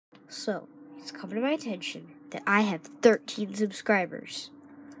So, it's come to my attention that I have 13 subscribers.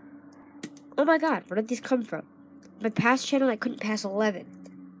 Oh my god, where did these come from? My past channel, I couldn't pass 11.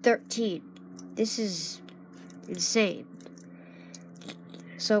 13. This is insane.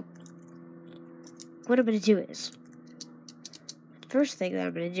 So, what I'm going to do is, first thing that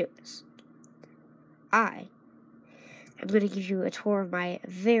I'm going to do is, I'm going to give you a tour of my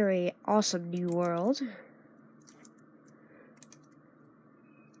very awesome new world.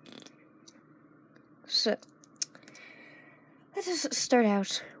 So, let us start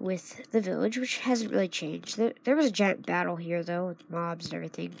out with the village, which hasn't really changed. There was a giant battle here, though, with mobs and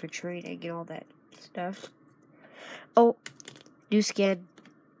everything for training and all that stuff. Oh, new skin.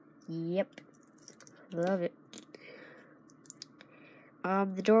 Yep. Love it.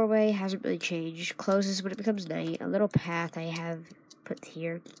 The doorway hasn't really changed. Closes when it becomes night. A little path I have put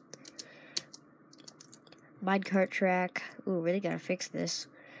here. Minecart track. Ooh, really gotta fix this.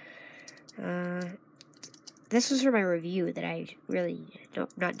 This was for my review that I really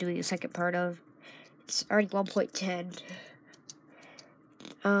not doing a second part of. It's already 1.10.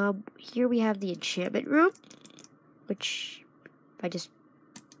 Here we have the enchantment room, which I just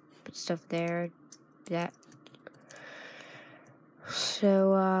put stuff there. That.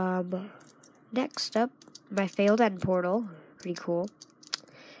 So, next up, my failed end portal. Pretty cool.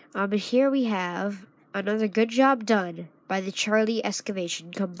 Here we have another good job done by the Charlie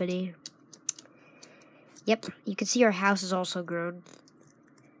Excavation Company. Yep, you can see our house is also grown.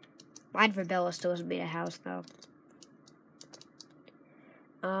 Mine for Bella still hasn't made a house, though.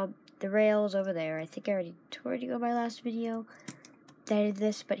 The rail's over there. I think I already told you in my last video that I did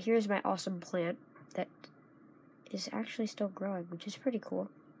this, but here's my awesome plant that is actually still growing, which is pretty cool.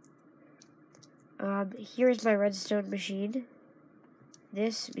 Here's my redstone machine.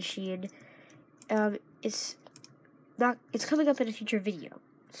 This machine, it's coming up in a future video,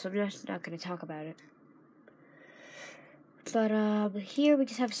 so I'm just not going to talk about it. But, here we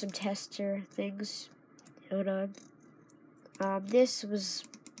just have some tester things. Hold on. This was,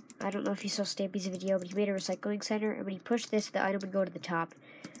 I don't know if you saw Stampy's video, but he made a recycling center, and when he pushed this, the item would go to the top.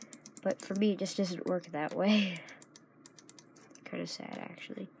 But for me, it just doesn't work that way. Kind of sad,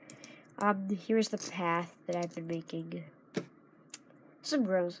 actually. Here's the path that I've been making. Some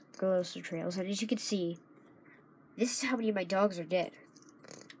gross trails, and as you can see, this is how many of my dogs are dead.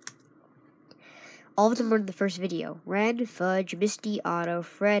 All of them were in the first video. Ren, Fudge, Misty, Otto,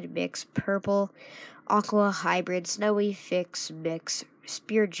 Fred, Mix, Purple, Aqua, Hybrid, Snowy, Fix, Mix,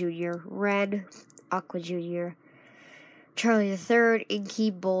 Spear Jr., Ren, Aqua Jr., Charlie the Third,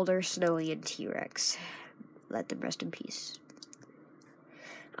 Inky, Boulder, Snowy, and T-Rex. Let them rest in peace.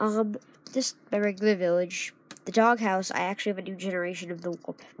 This my regular village. The doghouse, I actually have a new generation of the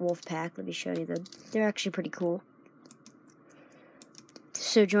wolf pack. Let me show you them. They're actually pretty cool.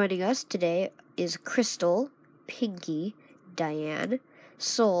 So joining us today is Crystal, Pinky, Diane,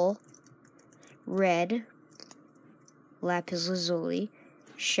 Soul, Red, Lapis Lazuli,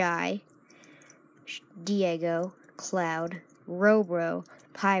 Shy, Diego, Cloud, Robro,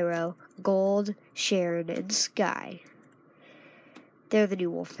 Pyro, Gold, Sharon, and Sky. They're the new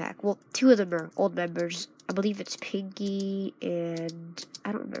wolf pack. Well, two of them are old members. I believe it's Pinky and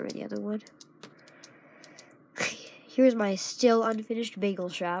I don't remember the other one. Here's my still unfinished bagel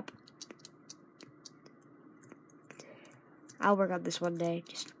shop. I'll work on this one day.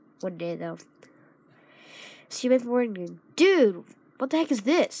 Just one day, though. So you might be wondering, dude, what the heck is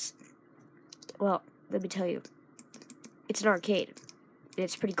this? Well, let me tell you. It's an arcade. And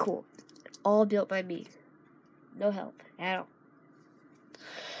it's pretty cool. All built by me. No help at all.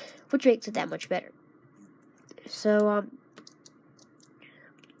 Which makes it that much better. So,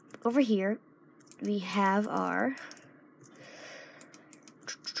 over here, we have our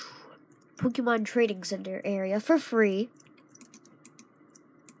Pokemon Trading Center area for free.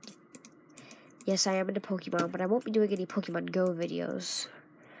 Yes, I am into Pokemon, but I won't be doing any Pokemon Go videos.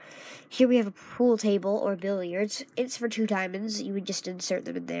 Here we have a pool table or billiards. It's for 2 diamonds. You would just insert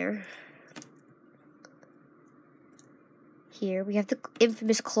them in there. Here we have the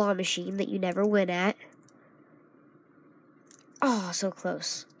infamous claw machine that you never win at. Oh, so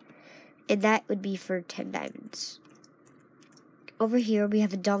close. And that would be for 10 diamonds. Over here we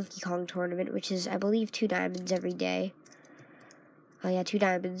have a Donkey Kong tournament, which is, I believe, 2 diamonds every day. Oh yeah, 2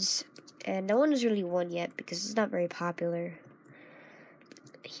 diamonds. And no one has really won yet because it's not very popular.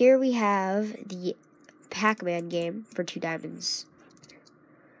 Here we have the Pac-Man game for 2 diamonds.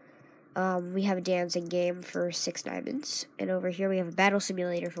 We have a dancing game for 6 diamonds. And over here we have a battle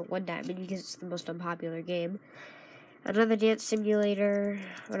simulator for 1 diamond because it's the most unpopular game. Another dance simulator,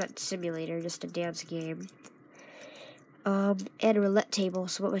 or not simulator, just a dance game. and a roulette table.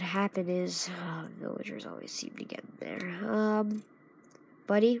 So what would happen is, villagers always seem to get in there.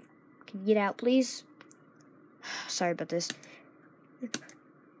 Buddy, can you get out, please? Sorry about this. I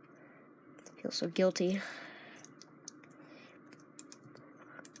feel so guilty.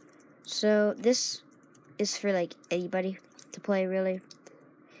 So this is for like anybody to play, really.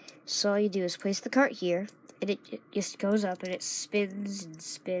 So all you do is place the cart here, and it just goes up and it spins and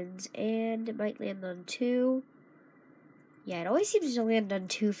spins, and it might land on 2. Yeah, it always seems to land on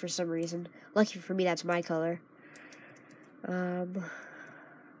 2 for some reason. Lucky for me, that's my color.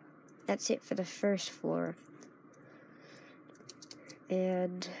 That's it for the first floor.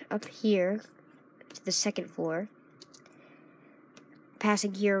 And up here, to the second floor,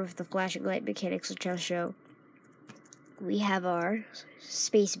 passing here with the flashing light mechanics, which I'll show, we have our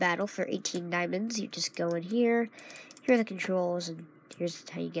space battle for 18 diamonds. You just go in here, here are the controls, and here's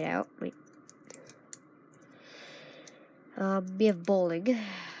how you get out. Wait. We have bowling.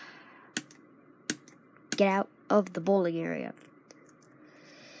 Get out of the bowling area.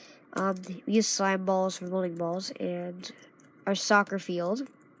 We use slime balls for bowling balls, and our soccer field,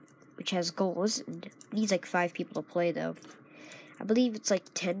 which has goals, and needs like 5 people to play though. I believe it's like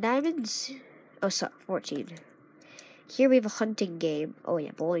 10 diamonds. Oh, sorry, 14. Here we have a hunting game. Oh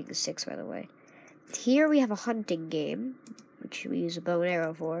yeah, bowling is 6, by the way. Here we have a hunting game, which we use a bow and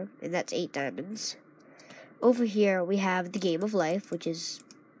arrow for, and that's 8 diamonds. Over here we have the game of life, which is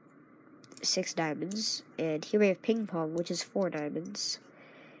 6 diamonds. And here we have ping pong, which is 4 diamonds.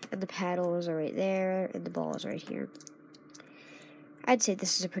 And the paddles are right there, and the ball is right here. I'd say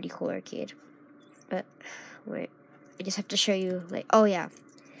this is a pretty cool arcade. But, wait. I just have to show you, like, oh yeah.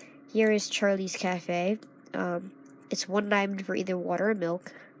 Here is Charlie's Cafe. It's 1 diamond for either water or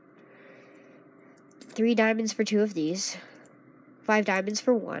milk. 3 diamonds for 2 of these. 5 diamonds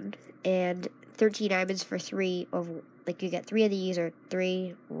for 1. And 13 diamonds for 3 of, like, you get 3 of these, or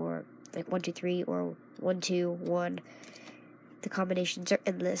 3, or, like, 1, 2, 3, or 1, 2, 1. The combinations are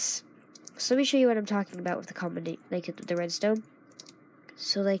endless. So let me show you what I'm talking about with the like, the redstone.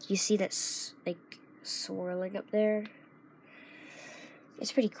 So, like, you see that's, like, swirling up there.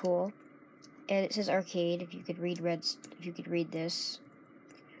 It's pretty cool. And it says arcade, if you could read this.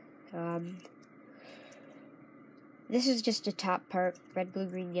 This is just the top part, red, blue,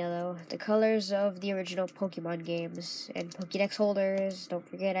 green, yellow. The colors of the original Pokemon games. And Pokédex holders, don't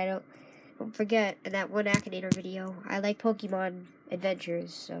forget, in that one Akinator video, I like Pokemon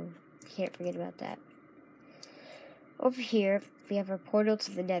Adventures, so can't forget about that. Over here, we have our portal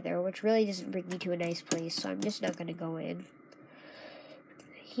to the Nether, which really doesn't bring me to a nice place, so I'm just not going to go in.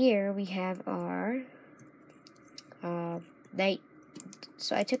 Here we have our night.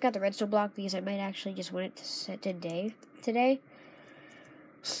 So I took out the redstone block because I might actually just want it to set to day today.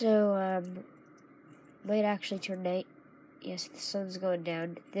 So might actually turn night. Yes, the sun's going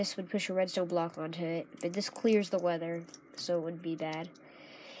down. This would push a redstone block onto it, but this clears the weather, so it wouldn't be bad.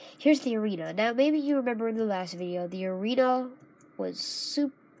 Here's the arena. Now, maybe you remember in the last video, the arena was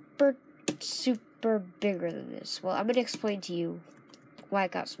super bigger than this. Well, I'm going to explain to you why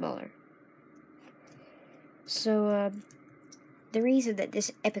it got smaller. So, the reason that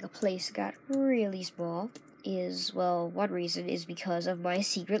this epic place got really small is, well, one reason is because of my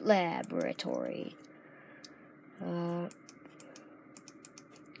secret laboratory.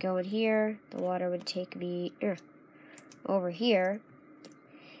 Go in here, the water would take me over here,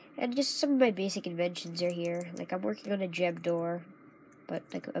 and just some of my basic inventions are here. Like, I'm working on a gem door, but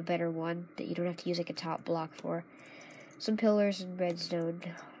like a better one that you don't have to use like a top block for. Some pillars and redstone.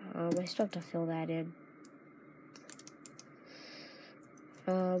 I still have to fill that in.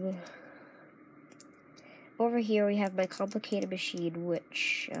 Over here we have my complicated machine,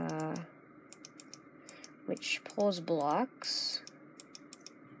 which pulls blocks.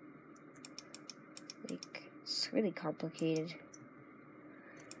 Like, it's really complicated.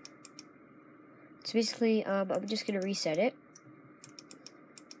 So basically, I'm just gonna reset it.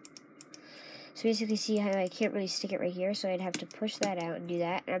 So basically, see how I can't really stick it right here, so I'd have to push that out and do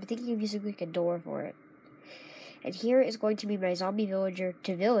that. And I'm thinking of using like a door for it. And here is going to be my zombie villager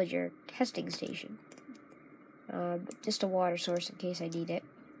to villager testing station. Just a water source in case I need it.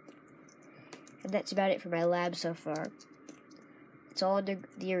 And that's about it for my lab so far. It's all in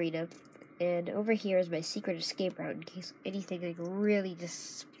the arena. And over here is my secret escape route in case anything like really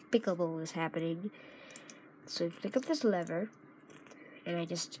despicable is happening. So I pick up this lever, and I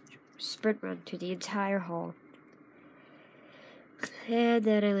just sprint run through the entire hall. And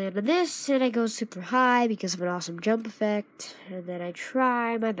then I land on this, and I go super high because of an awesome jump effect. And then I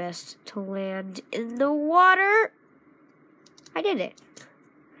try my best to land in the water. I did it.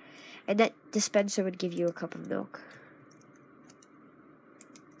 And that dispenser would give you a cup of milk.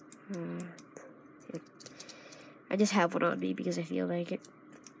 I just have one on me because I feel like it.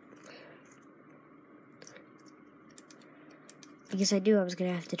 Because I knew I was going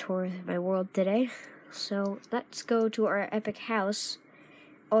to have to tour my world today. So, let's go to our epic house.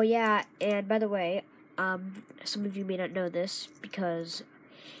 Oh yeah, and by the way, some of you may not know this because,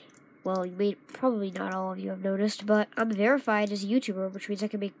 well, probably not all of you have noticed, but I'm verified as a YouTuber, which means I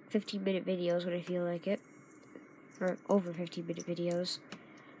can make 15-minute videos when I feel like it. Or over 15-minute videos.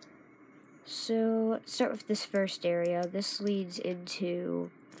 So, let's start with this first area. This leads into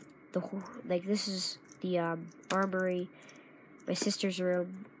this is the, armory, my sister's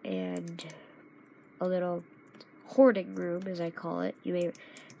room, and a little hoarding room, as I call it.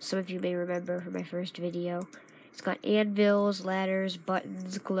 Some of you may remember from my first video. It's got anvils, ladders,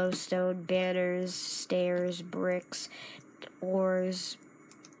 buttons, glowstone, banners, stairs, bricks, oars,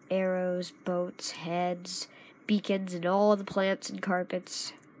 arrows, boats, heads, beacons, and all the plants and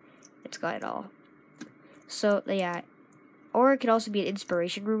carpets. It's got it all. So, yeah. Or it could also be an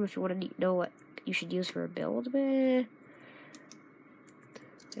inspiration room if you want to know what you should use for a build. Wait.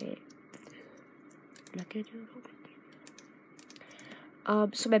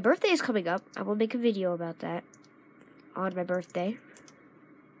 So my birthday is coming up. I will make a video about that on my birthday.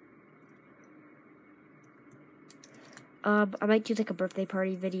 I might do like a birthday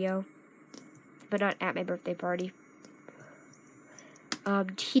party video, but not at my birthday party.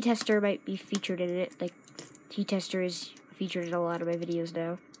 T-Tester might be featured in it. Like, T-Tester is featured in a lot of my videos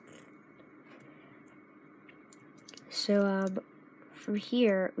now. So, from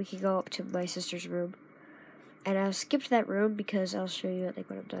here, we can go up to my sister's room. And I'll skip that room because I'll show you, like,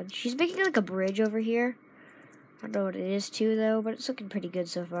 when I'm done. She's making, like, a bridge over here. I don't know what it is, too, though, but it's looking pretty good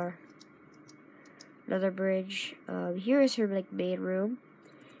so far. Another bridge. Here is her, like, main room.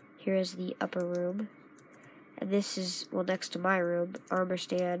 Here is the upper room. And this is, well, next to my room. Armor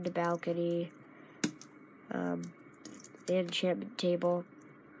stand, balcony, the enchantment table.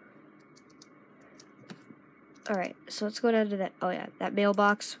 Alright, so let's go down to that. Oh, yeah, that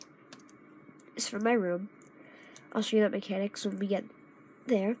mailbox is from my room. I'll show you that mechanics when we get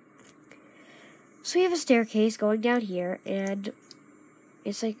there. So we have a staircase going down here, and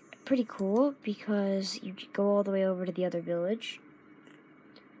it's, like, pretty cool because you go all the way over to the other village.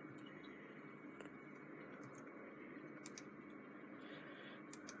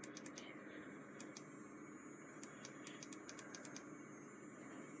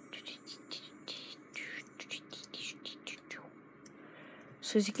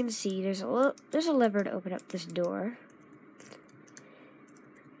 So as you can see, there's a lever to open up this door.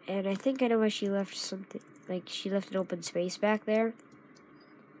 And I think I know why she left something, like she left an open space back there.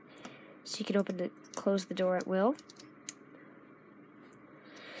 So you can close the door at will.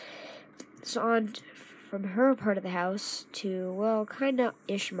 So on from her part of the house to, well,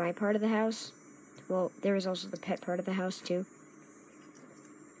 kinda-ish my part of the house. Well, there is also the pet part of the house too.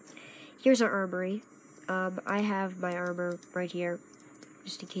 Here's our armory. I have my armor right here,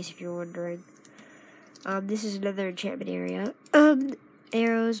 just in case if you're wondering. This is another enchantment area.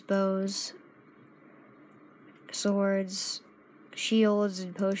 Arrows, bows, swords, shields,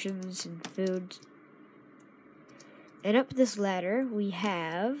 and potions, and food. And up this ladder, we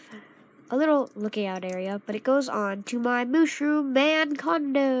have a little looking out area, but it goes on to my Mushroom Man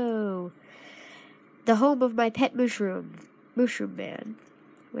condo. The home of my pet mushroom. Mushroom Man.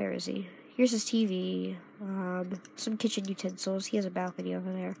 Where is he? Here's his TV. Some kitchen utensils. He has a balcony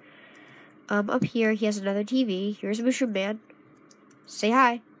over there. Up here, he has another TV. Here's Mushroom Man. Say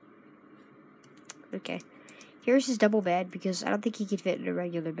hi. Okay. Here's his double bed, because I don't think he could fit in a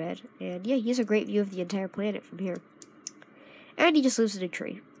regular bed. And yeah, he has a great view of the entire planet from here. And he just lives in a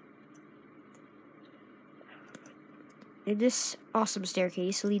tree. And this awesome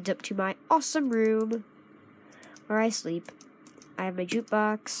staircase leads up to my awesome room, where I sleep. I have my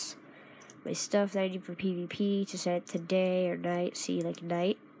jukebox, my stuff that I need for PvP to set to day or night. See, like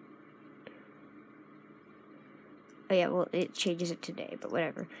night. Oh yeah, well, it changes it to day, but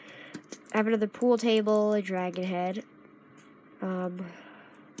whatever. I have another pool table, a dragon head,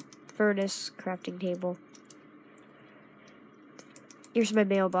 furnace, crafting table. Here's my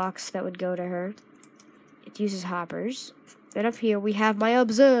mailbox that would go to her. It uses hoppers. And up here we have my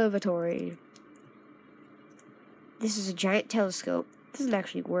observatory. This is a giant telescope. It doesn't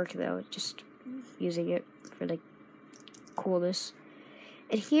actually work though, just using it for like coolness.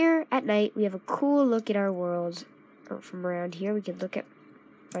 And here at night we have a cool look at our world. From around here we can look at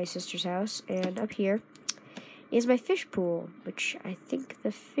my sister's house, and up here is my fish pool, which I think the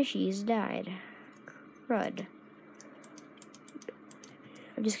fishies died. Crud.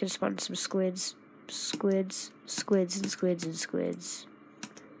 I'm just gonna spawn some squids. Squids, and squids, and squids.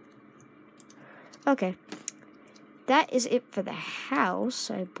 Okay. That is it for the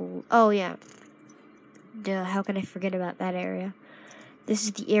house, oh, yeah. Duh, how can I forget about that area? This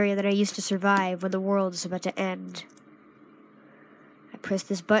is the area that I used to survive when the world is about to end. I press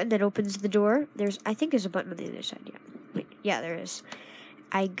this button that opens the door. I think there's a button on the other side, yeah. Wait, yeah, there is.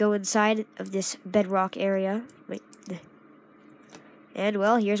 I go inside of this bedrock area. Wait. And,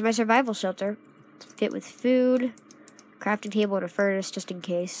 well, here's my survival shelter. It's fit with food, crafting table, and a furnace, just in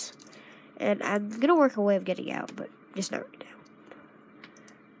case. And I'm gonna work a way of getting out, but just not right now.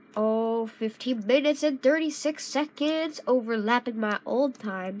 Oh, 15 minutes and 36 seconds, overlapping my old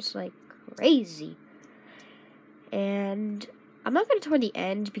times like crazy. And I'm not going to toward the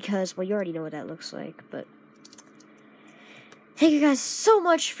end because, well, you already know what that looks like, but thank you guys so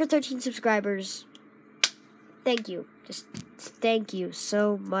much for 13 subscribers. Thank you. Just thank you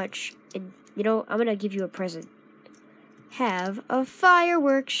so much. And, you know, I'm going to give you a present. Have a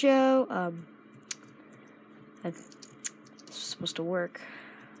fireworks show. It's supposed to work.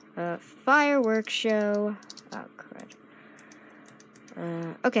 Fireworks show. Oh,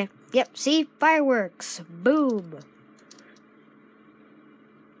 crud. Okay. Yep, see? Fireworks. Boom.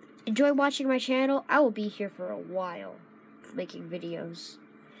 Enjoy watching my channel. I will be here for a while making videos.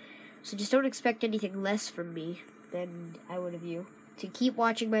 So just don't expect anything less from me than I would of you. To keep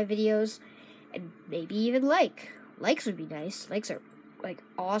watching my videos and maybe even like. Likes would be nice. Likes are, like,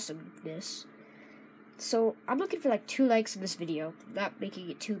 awesomeness. So, I'm looking for, like, 2 likes in this video. Not making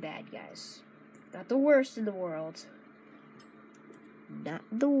it too bad, guys. Not the worst in the world. Not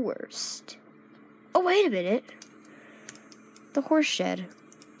the worst. Oh, wait a minute. The horse shed.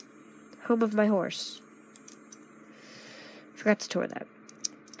 Home of my horse. Forgot to tour that.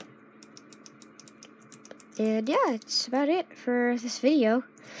 And, yeah, it's about it for this video.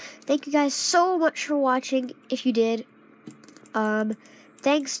 Thank you guys so much for watching, if you did.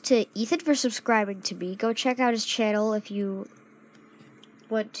 Thanks to Ethan for subscribing to me. Go check out his channel if you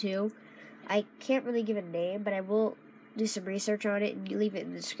want to. I can't really give a name, but I will do some research on it and leave it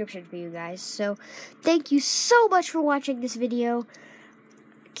in the description for you guys. So, thank you so much for watching this video.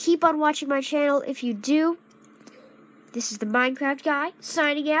 Keep on watching my channel if you do. This is the Minecraft guy,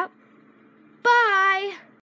 signing out. Bye!